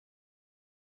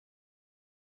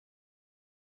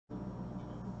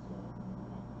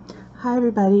Hi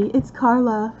everybody, it's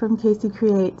Carla from Casey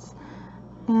Creates,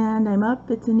 and I'm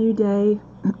up. It's a new day,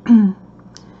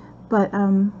 but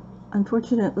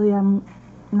unfortunately I'm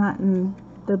not in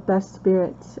the best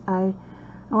spirits. I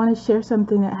want to share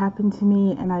something that happened to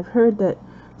me, and I've heard that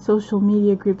social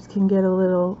media groups can get a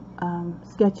little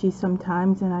sketchy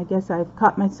sometimes, and I guess I've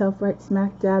caught myself right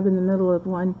smack dab in the middle of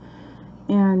one.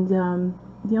 And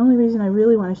the only reason I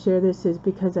really want to share this is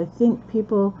because I think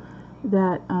people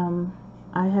that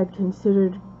I had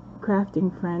considered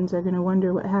crafting friends are going to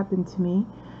wonder what happened to me.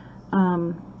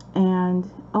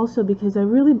 And also because I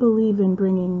really believe in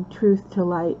bringing truth to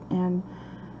light, and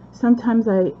sometimes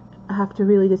I have to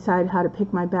really decide how to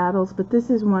pick my battles, but this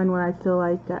is one where I feel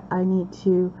like I need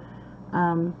to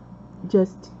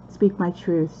just speak my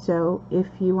truth. So if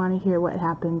you want to hear what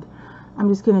happened, I'm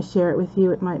just going to share it with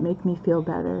you. It might make me feel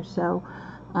better. So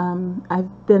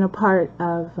I've been a part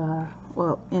of,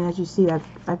 well, and as you see,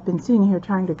 I've been sitting here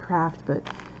trying to craft, but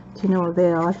to no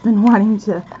avail. I've been wanting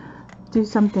to do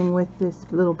something with this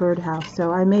little birdhouse.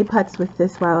 So I made putts with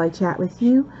this while I chat with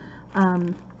you.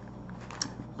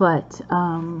 But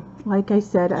like I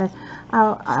said,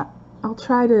 I'll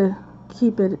try to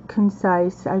keep it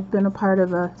concise. I've been a part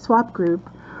of a swap group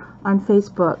on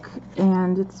Facebook,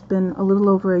 and it's been a little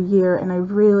over a year, and I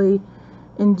really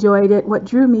enjoyed it. What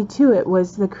drew me to it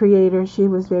was the creator. She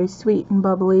was very sweet and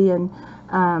bubbly, and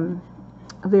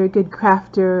a very good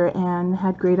crafter, and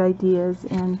had great ideas.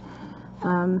 And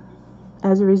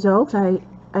as a result, I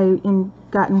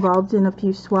got involved in a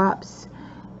few swaps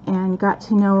and got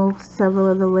to know several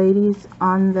of the ladies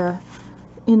in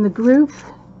the group,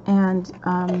 and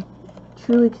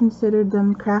truly considered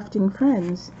them crafting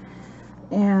friends.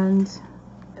 And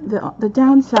the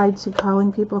downside to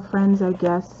calling people friends, I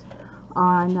guess,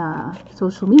 on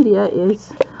social media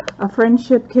is a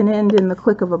friendship can end in the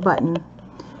click of a button,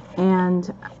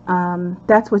 and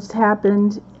that's what's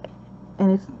happened.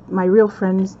 And if my real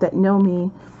friends that know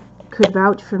me could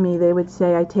vouch for me, they would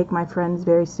say I take my friends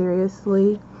very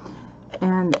seriously,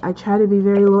 and I try to be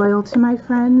very loyal to my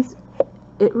friends.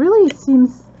 It really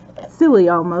seems silly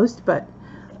almost, but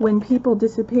when people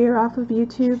disappear off of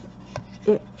YouTube,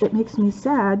 it makes me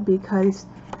sad, because,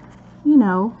 you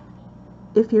know,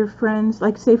 if your friends,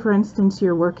 like say for instance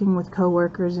you're working with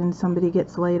coworkers and somebody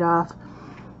gets laid off,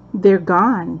 they're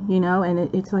gone, you know, and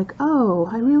it's like, oh,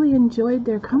 I really enjoyed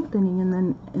their company, and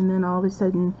then all of a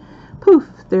sudden, poof,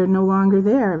 they're no longer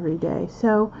there every day.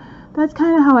 So that's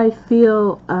kind of how I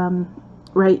feel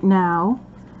right now,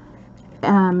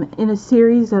 in a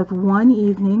series of one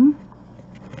evening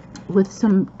with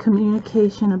some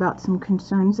communication about some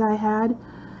concerns I had.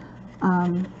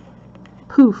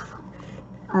 Poof,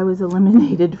 I was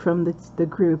eliminated from the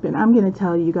group. And I'm going to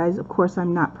tell you guys, of course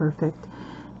I'm not perfect,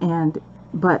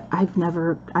 but I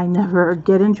never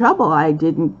get in trouble.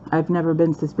 I've never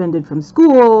been suspended from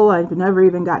school. I've never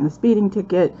even gotten a speeding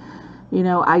ticket. You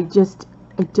know, I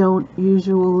don't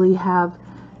usually have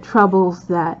troubles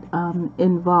that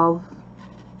involve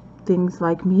things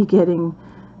like me getting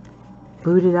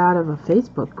booted out of a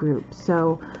Facebook group.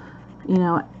 So, you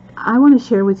know, I want to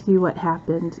share with you what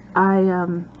happened.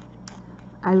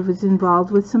 I was involved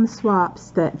with some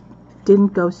swaps that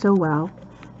didn't go so well,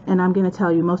 and I'm going to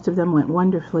tell you, most of them went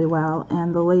wonderfully well,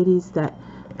 and the ladies that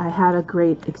I had a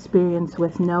great experience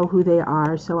with know who they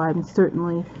are, so I'm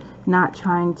certainly not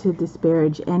trying to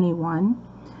disparage anyone.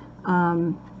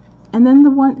 And then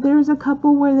there's a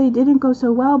couple where they didn't go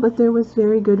so well, but there was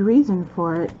very good reason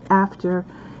for it after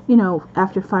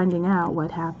finding out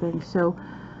what happened. So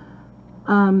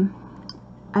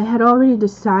I had already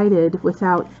decided,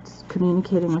 without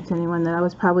communicating with anyone, that I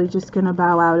was probably just going to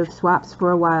bow out of swaps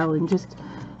for a while and just,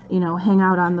 hang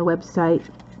out on the website,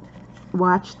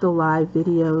 watch the live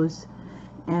videos,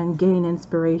 and gain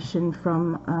inspiration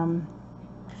from,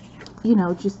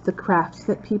 just the crafts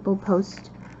that people post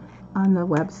on the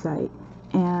website.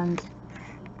 And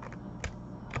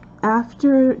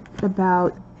after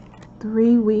about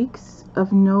 3 weeks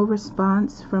of no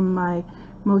response from my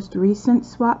most recent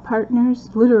swap partners,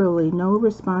 literally no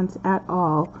response at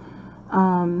all,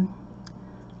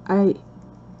 I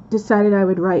decided I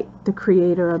would write the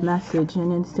creator a message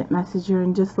in Instant Messenger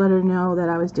and just let her know that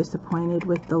I was disappointed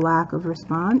with the lack of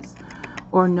response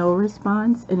or no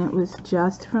response, and it was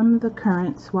just from the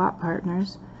current swap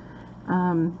partners.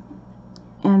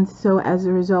 And so as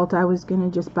a result, I was going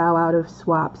to just bow out of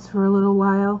swaps for a little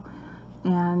while.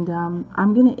 And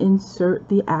I'm going to insert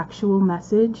the actual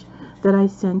message that I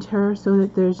sent her so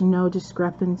that there's no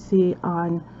discrepancy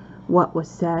on what was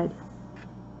said.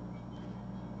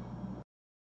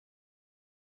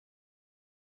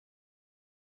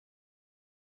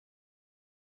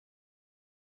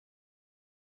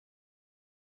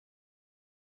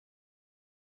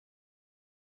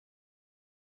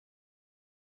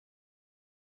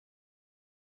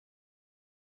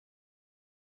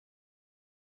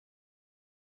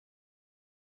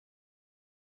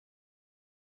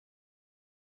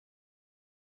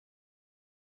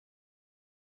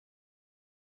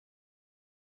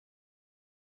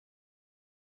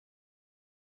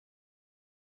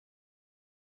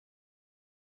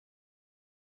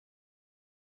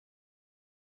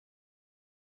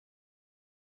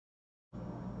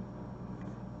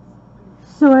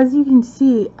 So as you can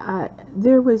see,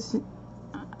 there was,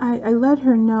 I let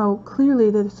her know clearly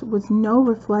that this was no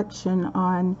reflection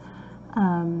on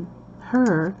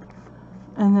her,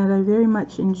 and that I very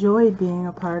much enjoyed being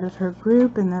a part of her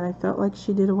group, and that I felt like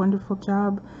she did a wonderful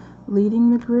job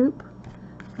leading the group,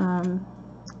 and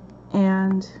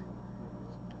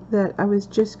that I was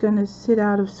just going to sit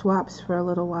out of swaps for a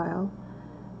little while.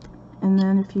 And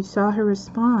then if you saw her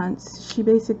response, she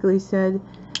basically said,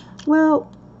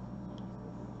 well,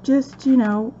 just, you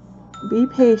know, be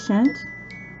patient,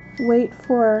 wait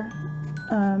for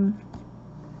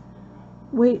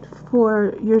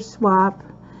your swap,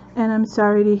 and I'm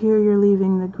sorry to hear you're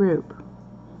leaving the group.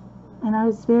 And I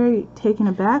was very taken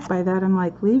aback by that. I'm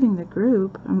like, leaving the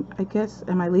group? I guess,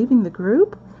 am I leaving the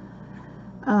group?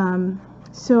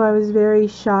 So I was very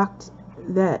shocked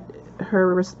that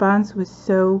her response was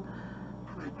so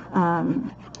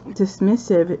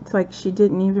dismissive. It's like she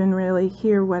didn't even really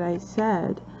hear what I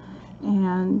said.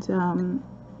 And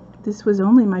this was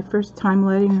only my first time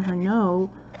letting her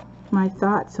know my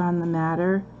thoughts on the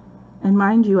matter. And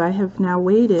mind you, I have now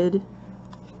waited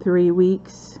 3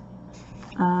 weeks.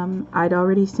 I'd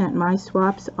already sent my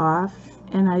swaps off,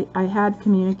 and I had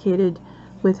communicated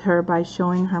with her by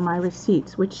showing her my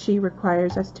receipts, which she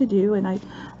requires us to do, and I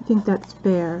think that's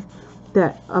fair,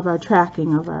 that of our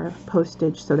tracking of our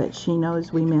postage, so that she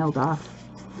knows we mailed off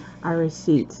our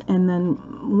receipts. And then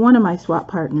one of my swap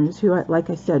partners, who,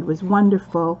 like I said, was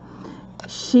wonderful,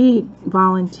 she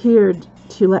volunteered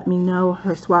to let me know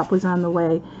her swap was on the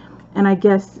way, and I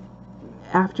guess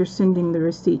after sending the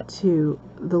receipt to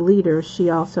the leader, she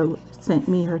also sent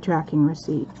me her tracking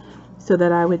receipt so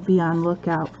that I would be on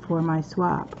lookout for my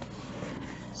swap.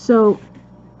 So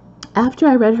after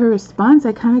I read her response,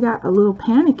 I kind of got a little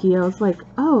panicky. I was like,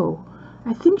 oh,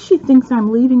 I think she thinks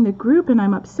I'm leaving the group and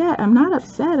I'm upset. I'm not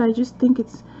upset. I just think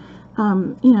it's,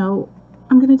 you know,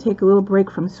 I'm going to take a little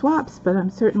break from swaps, but I'm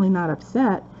certainly not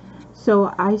upset.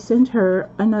 So I sent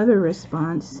her another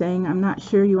response saying, I'm not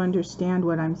sure you understand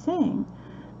what I'm saying.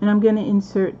 And I'm going to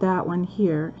insert that one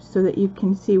here so that you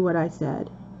can see what I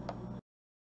said.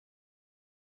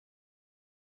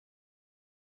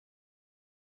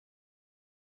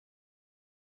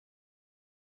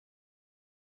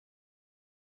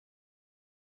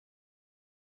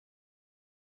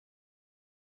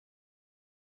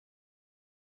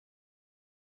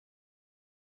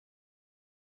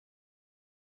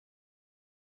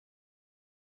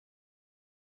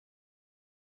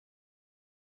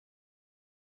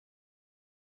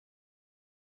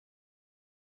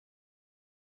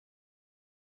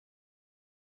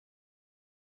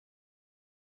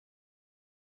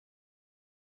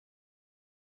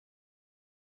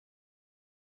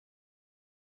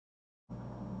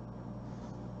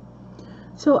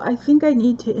 So I think I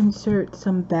need to insert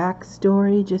some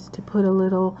backstory just to put a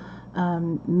little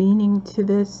meaning to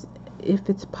this, if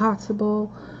it's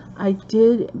possible. I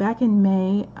did, back in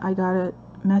May, I got a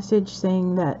message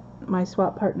saying that my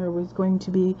swap partner was going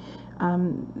to be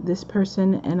this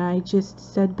person, and I just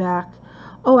said back,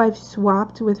 oh, I've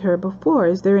swapped with her before.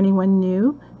 Is there anyone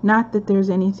new? Not that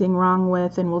there's anything wrong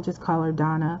with, and we'll just call her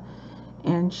Donna.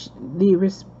 And the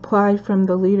reply from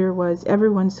the leader was,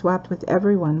 everyone swapped with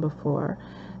everyone before.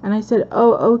 And I said,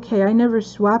 oh, okay, I never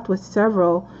swapped with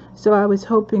several, so I was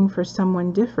hoping for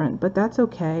someone different, but that's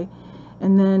okay.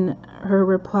 And then her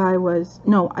reply was,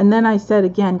 no. And then I said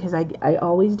again, because I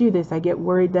always do this, I get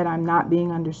worried that I'm not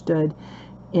being understood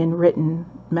in written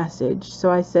message. So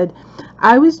I said,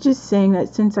 I was just saying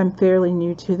that since I'm fairly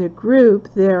new to the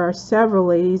group, there are several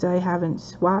ladies I haven't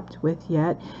swapped with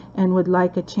yet and would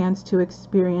like a chance to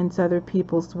experience other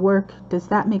people's work. Does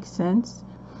that make sense?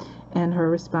 And her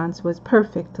response was,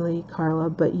 perfectly, Carla,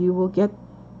 but you will get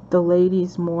the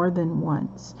ladies more than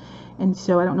once. And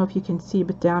so I don't know if you can see,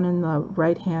 but down in the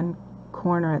right hand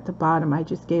corner at the bottom, I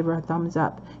just gave her a thumbs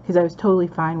up because I was totally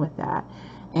fine with that.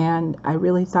 And I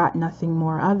really thought nothing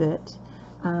more of it.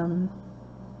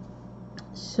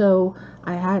 So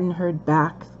I hadn't heard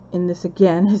back, and this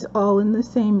again is all in the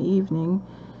same evening.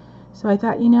 So I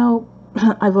thought, you know,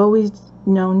 I've always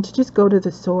known to just go to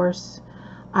the source.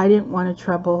 I didn't want to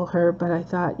trouble her, but I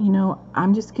thought, you know,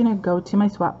 I'm just going to go to my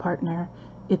swap partner.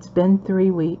 It's been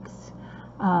 3 weeks,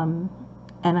 and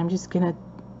I'm just going to,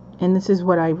 and this is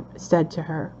what I said to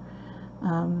her.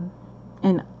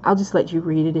 And I'll just let you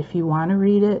read it if you want to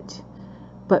read it.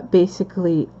 But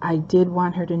basically, I did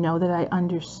want her to know that I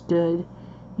understood,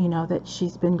 you know, that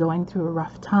she's been going through a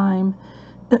rough time.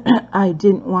 I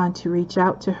didn't want to reach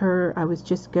out to her. I was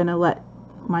just going to let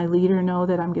my leader know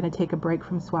that I'm going to take a break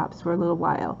from swaps for a little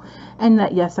while. And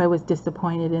that, yes, I was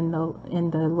disappointed in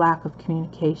the lack of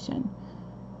communication.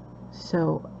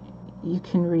 So you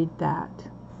can read that.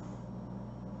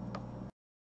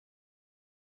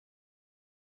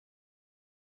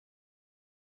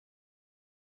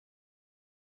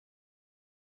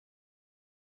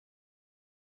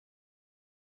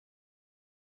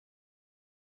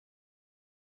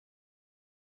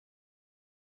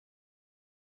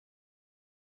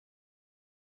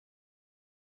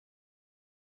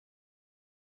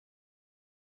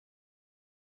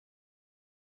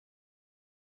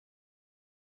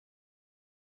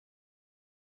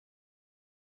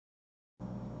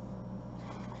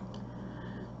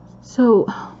 So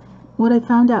what I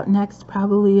found out next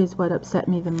probably is what upset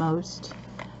me the most.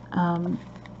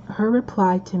 Her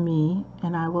reply to me,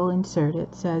 and I will insert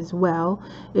it, says, "Well,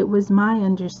 it was my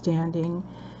understanding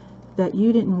that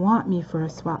you didn't want me for a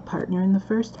swap partner in the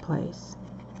first place.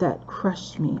 That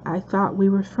crushed me. I thought we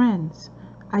were friends.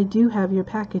 I do have your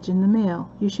package in the mail.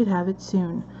 You should have it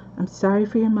soon. I'm sorry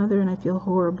for your mother, and I feel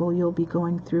horrible you'll be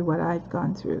going through what I've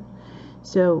gone through."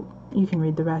 So you can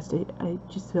read the rest. I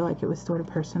just feel like it was sort of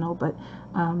personal, but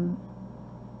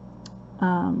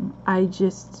I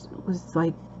just was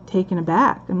like taken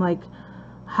aback. I'm like,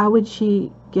 how would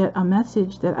she get a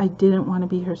message that I didn't want to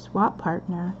be her swap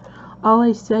partner? All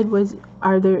I said was,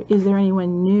 is there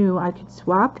anyone new I could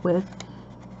swap with?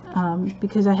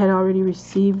 Because I had already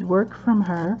received work from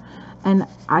her, and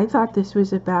I thought this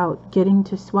was about getting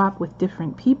to swap with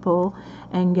different people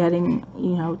and getting,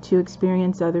 to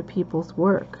experience other people's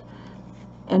work.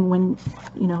 And when,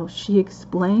 she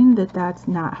explained that that's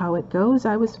not how it goes,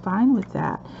 I was fine with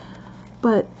that.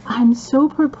 But I'm so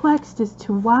perplexed as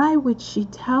to why would she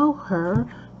tell her,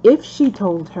 if she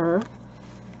told her,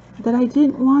 that I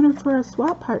didn't want her for a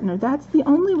swap partner. That's the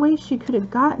only way she could have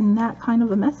gotten that kind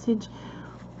of a message,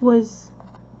 was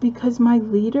because my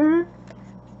leader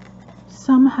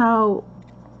somehow,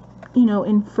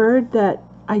 inferred that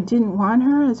I didn't want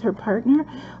her as her partner.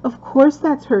 Of course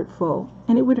that's hurtful,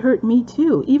 and it would hurt me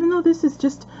too. Even though this is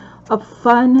just a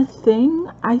fun thing,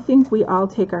 I think we all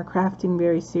take our crafting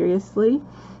very seriously,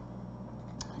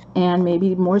 and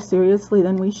maybe more seriously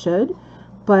than we should.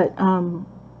 But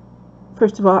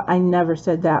first of all, I never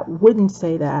said that, wouldn't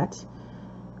say that.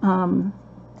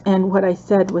 And what I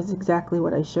said was exactly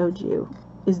what I showed you.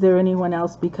 Is there anyone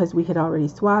else? Because we had already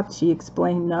swapped. She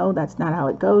explained, no, that's not how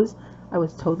it goes. I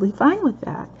was totally fine with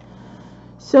that.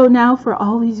 So now for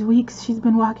all these weeks, she's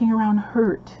been walking around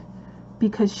hurt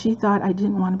because she thought I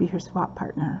didn't want to be her swap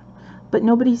partner. But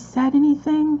nobody said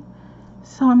anything.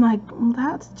 So I'm like,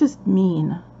 that's just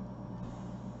mean.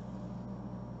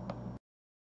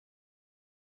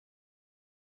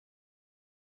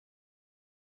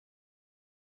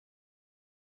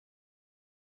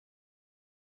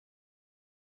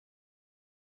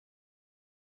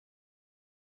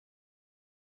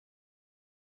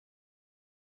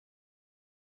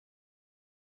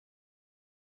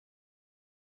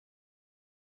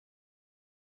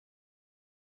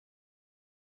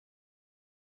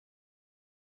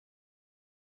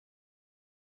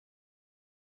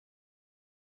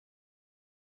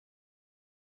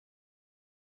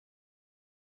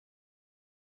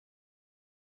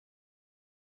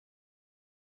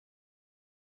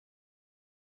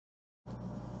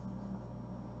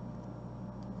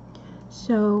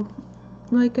 So,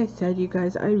 like I said, you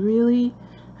guys, I really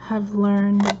have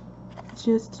learned,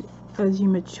 just as you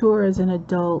mature as an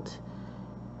adult,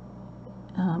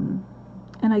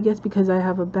 and I guess because I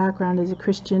have a background as a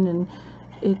Christian, and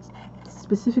it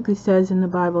specifically says in the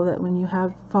Bible that when you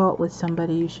have fault with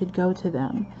somebody, you should go to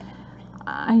them.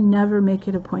 I never make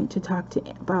it a point to talk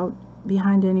about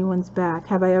behind anyone's back.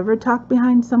 Have I ever talked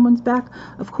behind someone's back?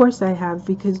 Of course I have,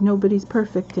 because nobody's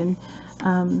perfect, and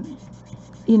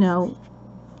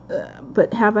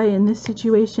but have I in this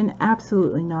situation?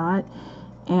 Absolutely not.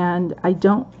 And I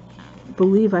don't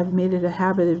believe I've made it a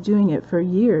habit of doing it for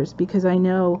years, because I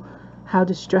know how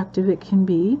destructive it can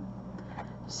be.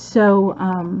 So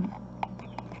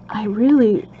I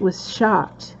really was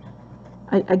shocked.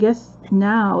 I guess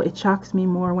now it shocks me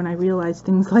more when I realize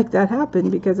things like that happen,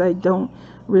 because I don't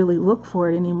really look for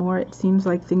it anymore. It seems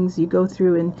like things you go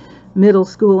through in middle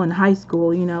school and high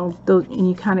school, and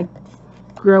you kind of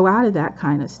grow out of that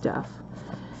kind of stuff.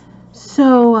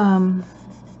 So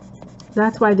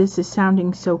that's why this is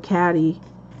sounding so catty,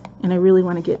 and I really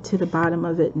want to get to the bottom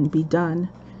of it and be done.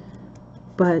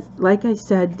 But like I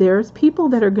said, there's people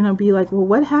that are going to be like, well,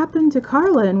 what happened to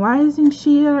Carla, and why isn't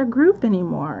she at our group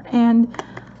anymore? And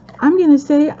I'm going to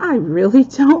say, I really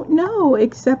don't know,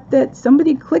 except that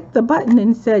somebody clicked the button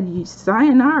and said,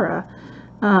 sayonara.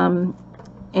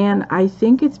 And I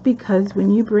think it's because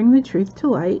when you bring the truth to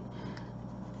light,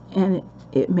 and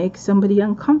it makes somebody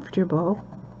uncomfortable,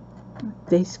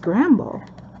 they scramble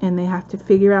and they have to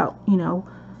figure out, you know,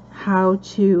 how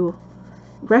to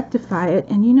rectify it.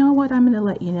 And you know what, I'm going to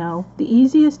let you know, the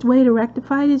easiest way to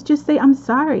rectify it is just say, I'm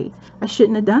sorry, I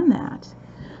shouldn't have done that.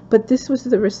 But this was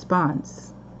the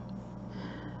response.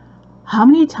 How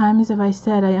many times have I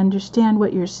said, I understand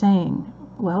what you're saying?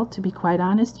 Well, to be quite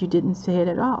honest, you didn't say it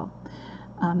at all.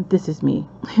 This is me.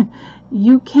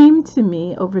 You came to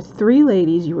me over 3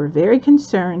 ladies. You were very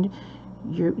concerned.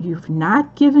 You've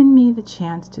not given me the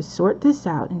chance to sort this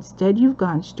out. Instead, you've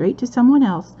gone straight to someone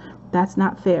else. That's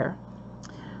not fair.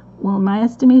 Well, in my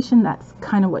estimation, that's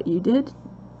kind of what you did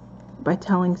by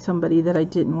telling somebody that I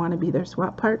didn't want to be their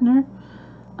swap partner.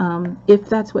 If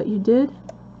that's what you did,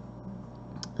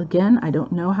 again, I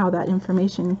don't know how that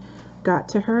information got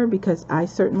to her, because I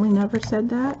certainly never said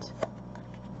that.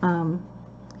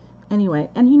 Anyway,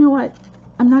 and you know what?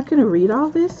 I'm not going to read all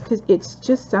this because it's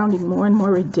just sounding more and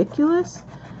more ridiculous.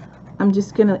 I'm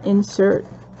just going to insert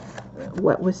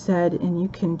what was said, and you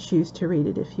can choose to read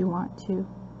it if you want to.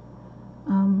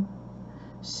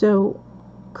 So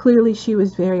clearly she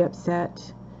was very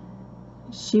upset.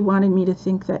 She wanted me to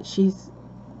think that she's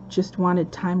just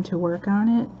wanted time to work on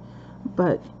it,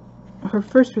 but her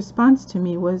first response to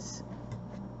me was,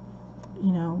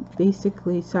 you know,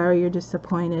 basically, sorry you're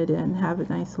disappointed and have a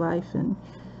nice life, and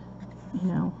you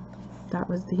know, that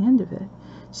was the end of it.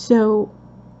 So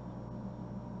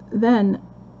then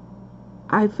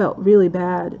I felt really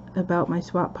bad about my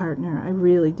swap partner. I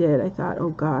really did. I thought, oh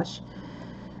gosh,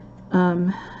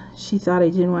 she thought I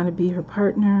didn't want to be her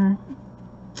partner.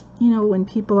 You know, when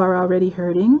people are already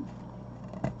hurting,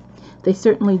 they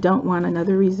certainly don't want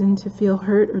another reason to feel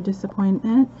hurt or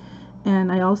disappointment.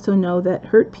 And I also know that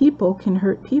hurt people can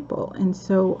hurt people. And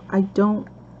so I don't,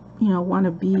 you know, want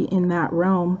to be in that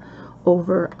realm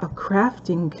over a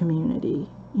crafting community.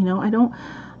 You know, I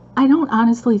don't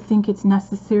honestly think it's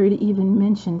necessary to even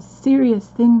mention serious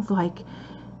things like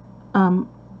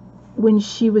when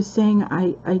she was saying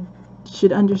I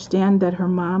should understand that her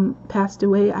mom passed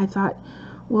away. I thought,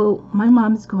 well, my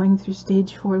mom's going through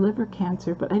stage 4 liver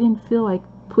cancer, but I didn't feel like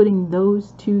putting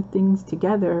those 2 things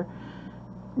together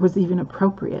was even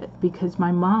appropriate, because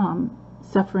my mom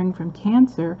suffering from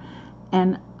cancer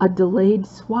and a delayed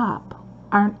swap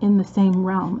aren't in the same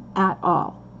realm at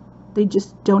all. They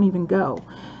just don't even go.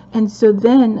 And so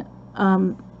then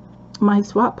my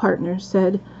swap partner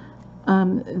said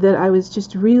that I was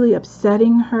just really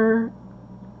upsetting her,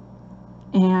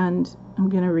 and I'm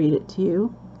going to read it to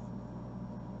you.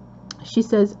 She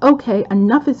says, okay,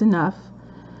 enough is enough.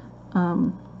 Let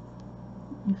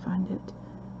me find it.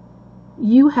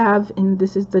 You have, and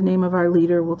this is the name of our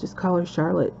leader, we'll just call her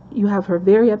Charlotte. You have her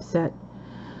very upset.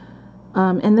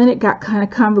 And then it got kind of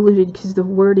convoluted because the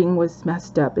wording was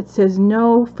messed up. It says,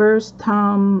 no, first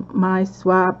Tom, my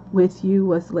swap with you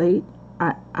was late.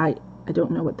 I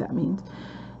don't know what that means.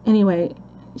 Anyway,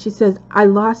 she says, I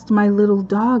lost my little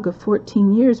dog of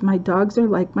 14 years. My dogs are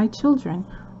like my children.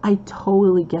 I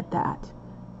totally get that.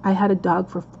 I had a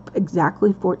dog for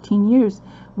exactly 14 years.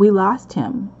 We lost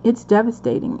him. It's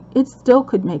devastating. It still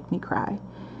could make me cry.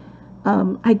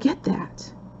 I get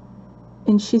that.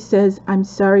 And she says, I'm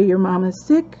sorry your mom is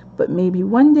sick, but maybe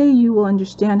one day you will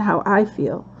understand how I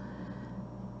feel.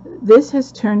 This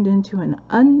has turned into an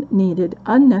unneeded,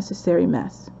 unnecessary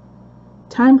mess.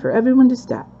 Time for everyone to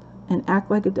stop and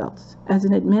act like adults. As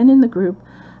an admin in the group,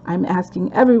 I'm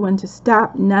asking everyone to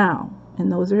stop now.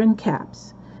 And those are in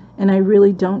caps. And I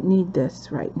really don't need this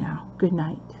right now. Good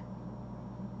night.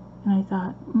 And I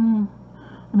thought,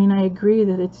 I mean, I agree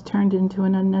that it's turned into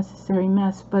an unnecessary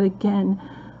mess. But again,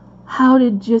 how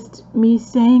did just me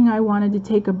saying I wanted to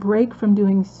take a break from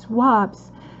doing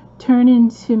swaps turn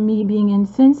into me being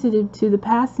insensitive to the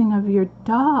passing of your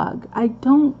dog? I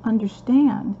don't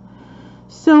understand.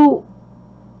 So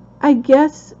I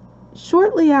guess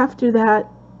shortly after that,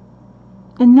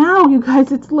 and now you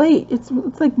guys, it's late. It's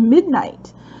like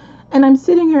midnight. And I'm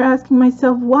sitting here asking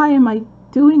myself, why am I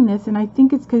doing this? And I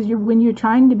think it's because when you're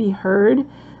trying to be heard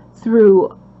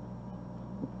through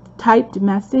typed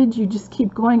message, you just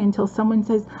keep going until someone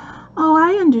says, oh,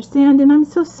 I understand, and I'm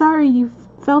so sorry you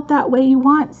felt that way. You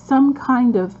want some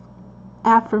kind of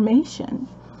affirmation.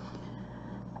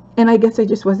 And I guess I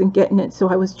just wasn't getting it, so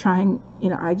I was trying, you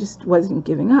know, I just wasn't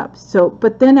giving up. So,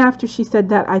 but then after she said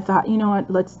that, I thought, you know what,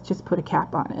 let's just put a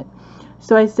cap on it.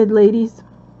 So I said, ladies,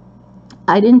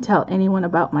 I didn't tell anyone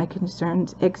about my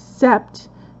concerns except,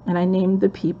 and I named the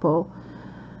people,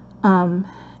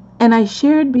 and I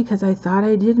shared because I thought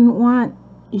she didn't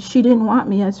want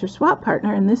me as her swap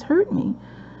partner, and this hurt me.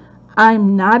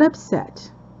 I'm not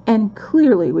upset. And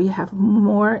clearly we have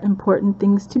more important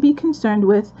things to be concerned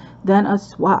with than a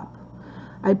swap.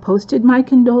 I posted my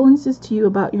condolences to you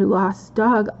about your lost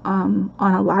dog on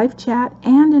a live chat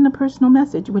and in a personal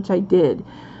message, which I did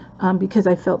because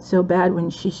I felt so bad when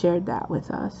she shared that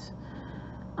with us.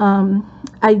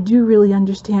 I do really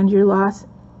understand your loss,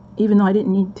 even though I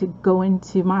didn't need to go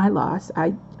into my loss.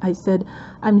 I said,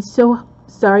 I'm so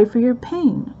sorry for your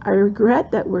pain. I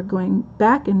regret that we're going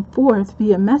back and forth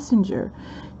via messenger.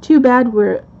 Too bad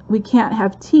we can't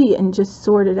have tea and just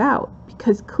sort it out,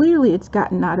 because clearly it's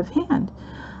gotten out of hand.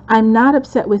 I'm not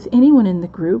upset with anyone in the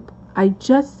group. I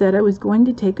just said I was going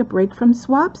to take a break from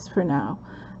swaps for now.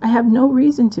 I have no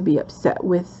reason to be upset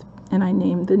with, and I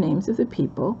named the names of the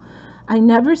people. I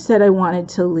never said I wanted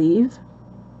to leave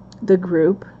the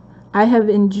group. I have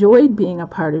enjoyed being a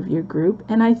part of your group,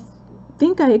 and I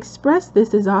think I express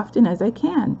this as often as I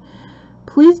can.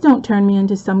 Please don't turn me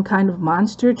into some kind of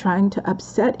monster trying to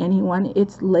upset anyone.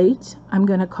 It's late. I'm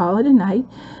going to call it a night,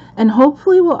 and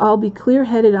hopefully we'll all be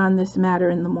clear-headed on this matter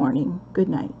in the morning. Good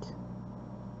night.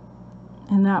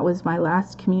 And that was my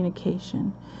last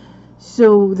communication.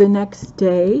 So the next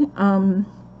day,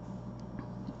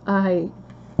 I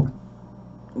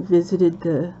visited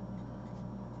the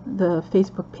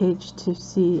Facebook page to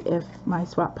see if my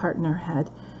swap partner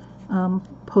had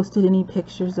posted any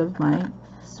pictures of my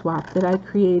swap that I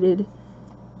created,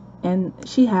 and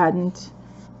she hadn't.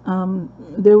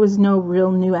 There was no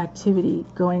real new activity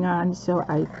going on, so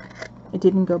I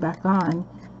didn't go back on.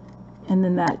 And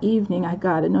then that evening I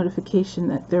got a notification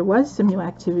that there was some new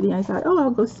activity. I thought, oh,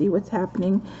 I'll go see what's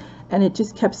happening, and it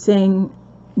just kept saying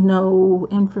no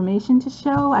information to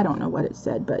show. I don't know what it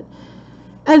said, but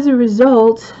as a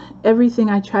result, everything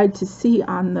I tried to see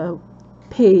on the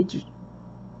page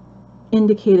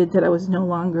indicated that I no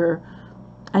longer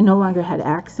had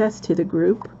access to the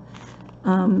group.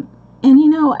 And you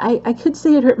know, I could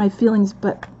say it hurt my feelings,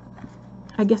 but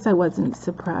I guess I wasn't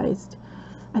surprised.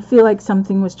 I feel like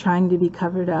something was trying to be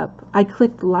covered up. I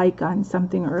clicked like on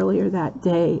something earlier that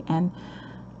day, and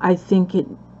I think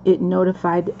it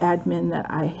notified admin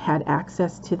that I had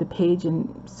access to the page,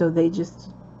 and so they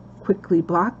just quickly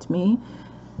blocked me.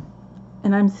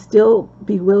 And I'm still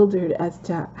bewildered as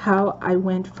to how I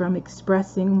went from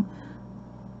expressing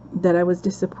that I was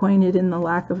disappointed in the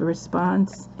lack of a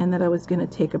response and that I was going to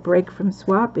take a break from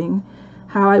swapping,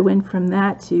 how I went from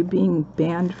that to being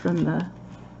banned from the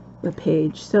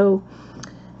page. So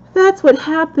that's what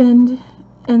happened,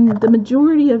 and the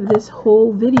majority of this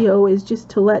whole video is just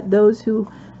to let those who,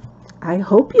 I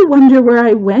hope you wonder where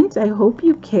I went, I hope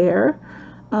you care.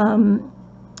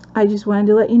 I just wanted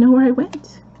to let you know where I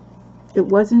went. It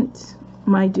wasn't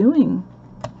my doing.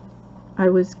 I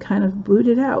was kind of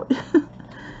booted out.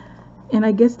 And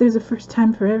I guess there's a first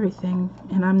time for everything,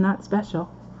 and I'm not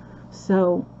special.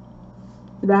 So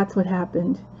that's what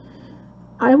happened.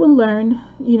 I will learn,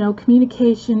 you know,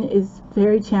 communication is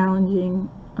very challenging,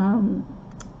 and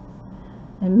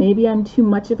maybe I'm too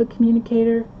much of a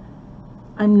communicator.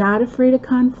 I'm not afraid of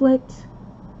conflict.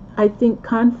 I think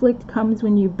conflict comes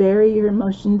when you bury your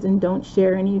emotions and don't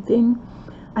share anything.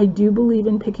 I do believe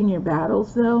in picking your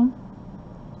battles, though.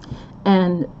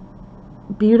 And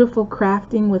beautiful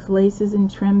crafting with laces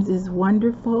and trims is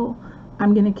wonderful.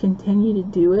 I'm going to continue to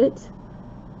do it.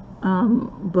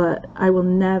 But I will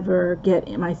never get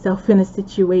myself in a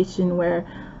situation where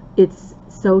it's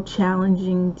so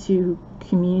challenging to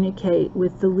communicate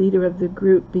with the leader of the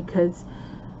group, because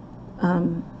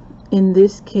in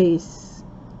this case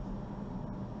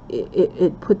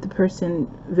it put the person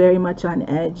very much on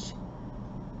edge.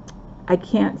 I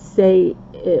can't say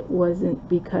it wasn't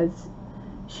because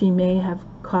she may have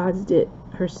caused it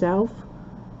herself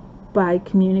by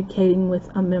communicating with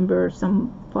a member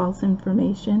some false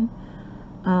information.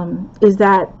 Is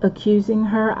that accusing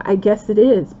her? I guess it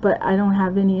is, but I don't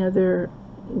have any other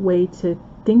way to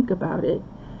think about it.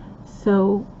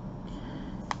 So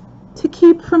to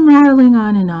keep from rattling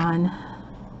on and on,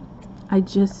 I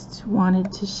just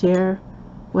wanted to share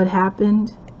what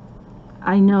happened.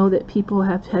 I know that people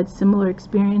have had similar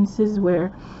experiences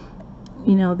where,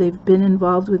 you know, they've been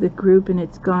involved with a group and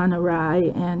it's gone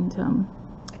awry, and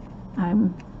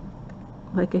I'm,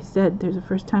 like I said, there's a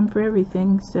first time for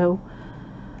everything. So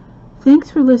thanks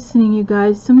for listening, you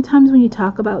guys. Sometimes when you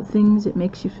talk about things, it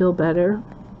makes you feel better,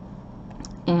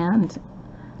 and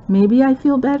maybe I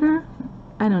feel better.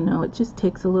 I don't know, it just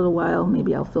takes a little while.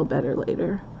 Maybe I'll feel better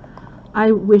later.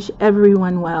 I wish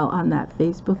everyone well on that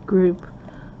Facebook group,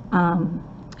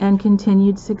 and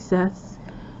continued success.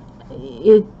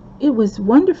 It was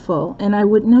wonderful, and I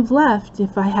wouldn't have left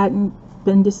if I hadn't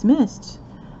been dismissed.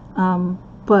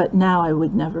 But now I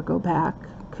would never go back,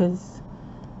 because,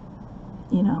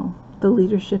 you know, the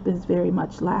leadership is very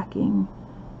much lacking.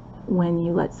 when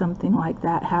you let something like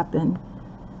that happen.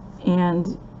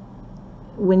 And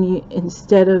when you,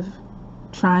 instead of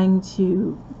trying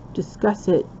to discuss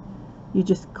it, you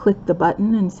just click the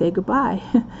button and say goodbye.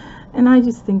 And I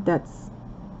just think that's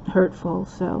hurtful.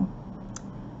 So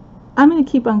I'm going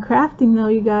to keep on crafting though,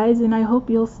 you guys, and I hope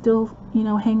you'll still, you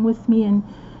know, hang with me and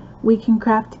we can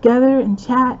craft together and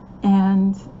chat.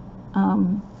 And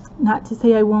not to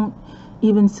say I won't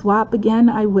even swap again,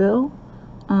 I will.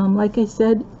 Like I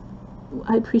said,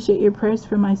 I appreciate your prayers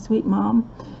for my sweet mom,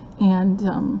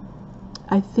 and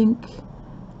I think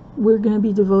we're going to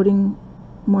be devoting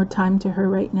more time to her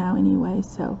right now anyway.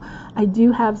 So I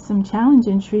do have some challenge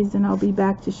entries, and I'll be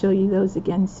back to show you those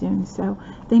again soon. So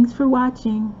thanks for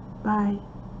watching. Bye.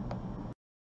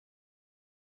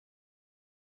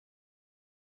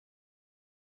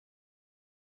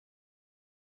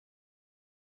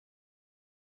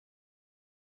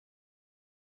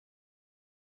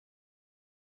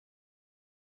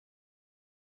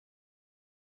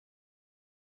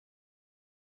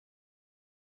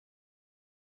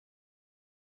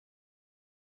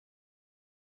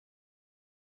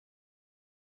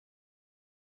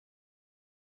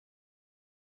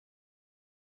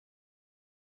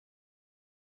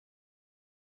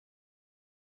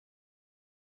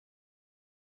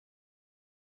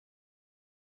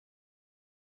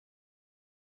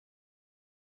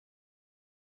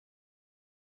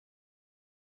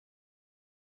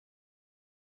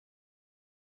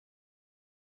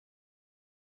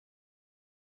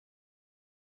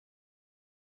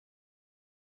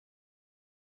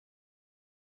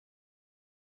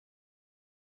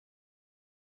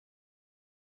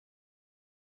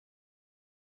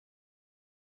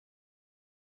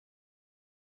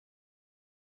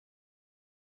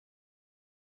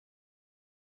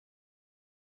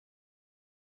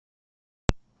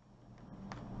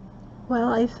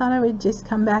 Well, I thought I would just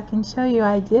come back and show you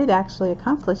I did actually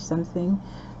accomplish something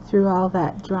through all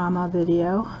that drama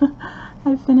video.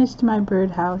 I finished my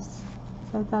birdhouse,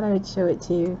 so I thought I would show it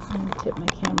to you. I'm going to tip my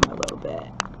camera a little bit.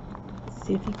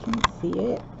 See if you can see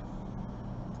it.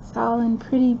 It's all in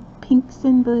pretty pinks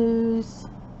and blues,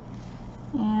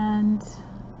 and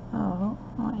oh,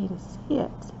 I want you to see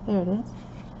it. There it is.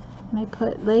 And I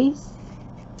put lace,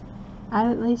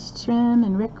 eyelet lace trim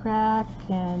and rickrack,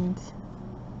 and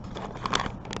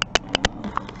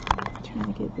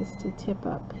trying to get this to tip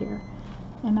up here,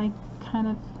 and I kind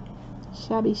of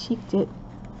shabby chic'd it.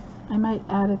 I might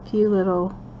add a few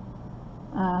little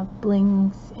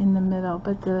blings in the middle,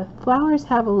 but the flowers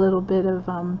have a little bit of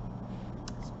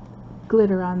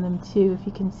glitter on them too, if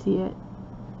you can see it.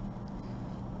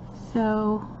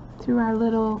 So through our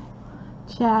little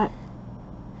chat,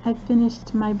 I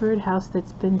finished my birdhouse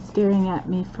that's been staring at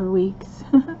me for weeks.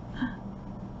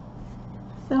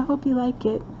 So I hope you like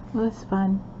it. It was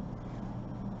fun.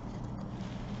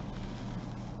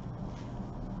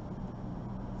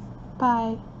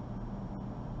 Bye.